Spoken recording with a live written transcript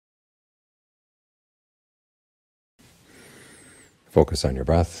focus on your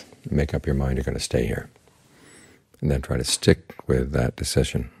breath, make up your mind you're going to stay here, and then try to stick with that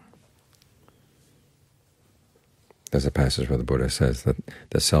decision. There's a passage where the Buddha says that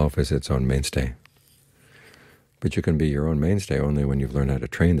the self is its own mainstay. But you can be your own mainstay only when you've learned how to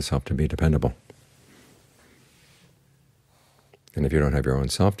train the self to be dependable. And if you don't have your own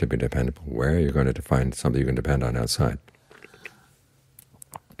self to be dependable, where are you going to find something you can depend on outside?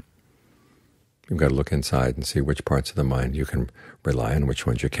 You've got to look inside and see which parts of the mind you can rely on, which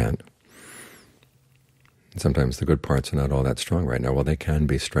ones you can't. And sometimes the good parts are not all that strong right now. Well, they can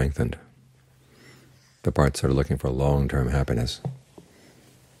be strengthened. The parts that are looking for long-term happiness,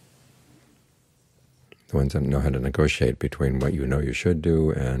 the ones that know how to negotiate between what you know you should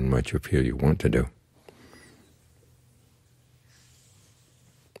do and what you feel you want to do.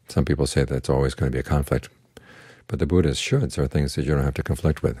 Some people say that it's always going to be a conflict, but the Buddha's shoulds are things that you don't have to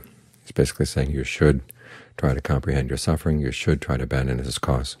conflict with. He's basically saying you should try to comprehend your suffering, you should try to abandon its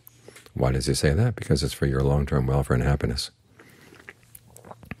cause. Why does he say that? Because it's for your long-term welfare and happiness.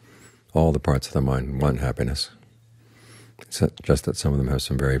 All the parts of the mind want happiness. It's just that some of them have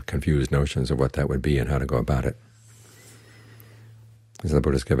some very confused notions of what that would be and how to go about it. As the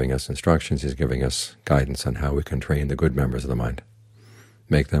Buddha is giving us instructions, he's giving us guidance on how we can train the good members of the mind,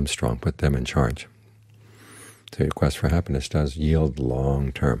 make them strong, put them in charge. So your quest for happiness does yield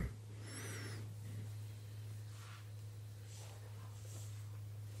long-term.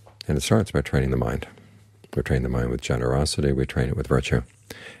 And it starts by training the mind. We train the mind with generosity, we train it with virtue,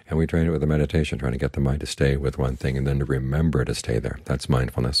 and we train it with a meditation, trying to get the mind to stay with one thing and then to remember to stay there. That's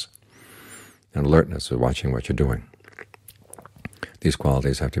mindfulness. And alertness is watching what you're doing. These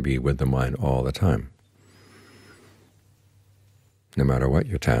qualities have to be with the mind all the time, no matter what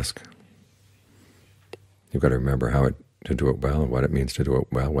your task. You've got to remember how to do it well, what it means to do it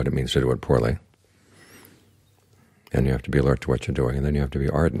well, what it means to do it poorly. And you have to be alert to what you're doing, and then you have to be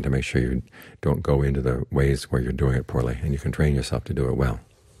ardent to make sure you don't go into the ways where you're doing it poorly, and you can train yourself to do it well.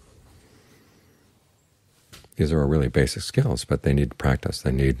 These are really basic skills, but they need practice.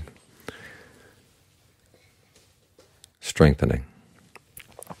 They need strengthening,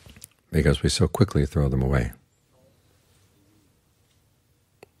 because we so quickly throw them away.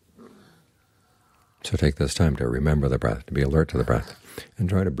 So take this time to remember the breath, to be alert to the breath, and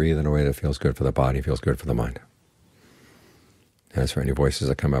try to breathe in a way that feels good for the body, feels good for the mind. As for any voices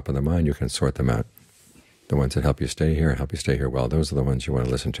that come up in the mind, you can sort them out. The ones that help you stay here well, those are the ones you want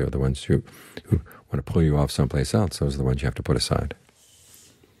to listen to. The ones who want to pull you off someplace else, those are the ones you have to put aside.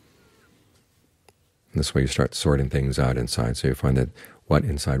 And this way you start sorting things out inside, so you find that what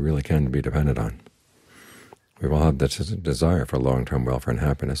inside really can be depended on. We've all had this desire for long-term welfare and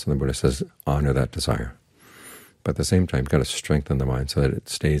happiness, and the Buddha says, honor that desire. But at the same time, you've got to strengthen the mind so that it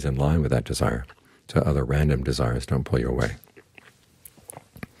stays in line with that desire, so other random desires don't pull you away.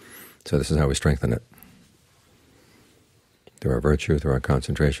 So this is how we strengthen it. Through our virtue, through our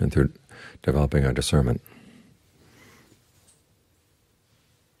concentration, through developing our discernment.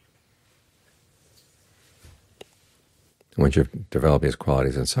 Once you've developed these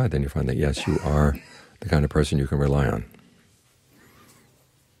qualities inside, then you find that, yes, you are the kind of person you can rely on.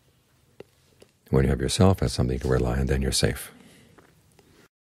 When you have yourself as something you can rely on, then you're safe.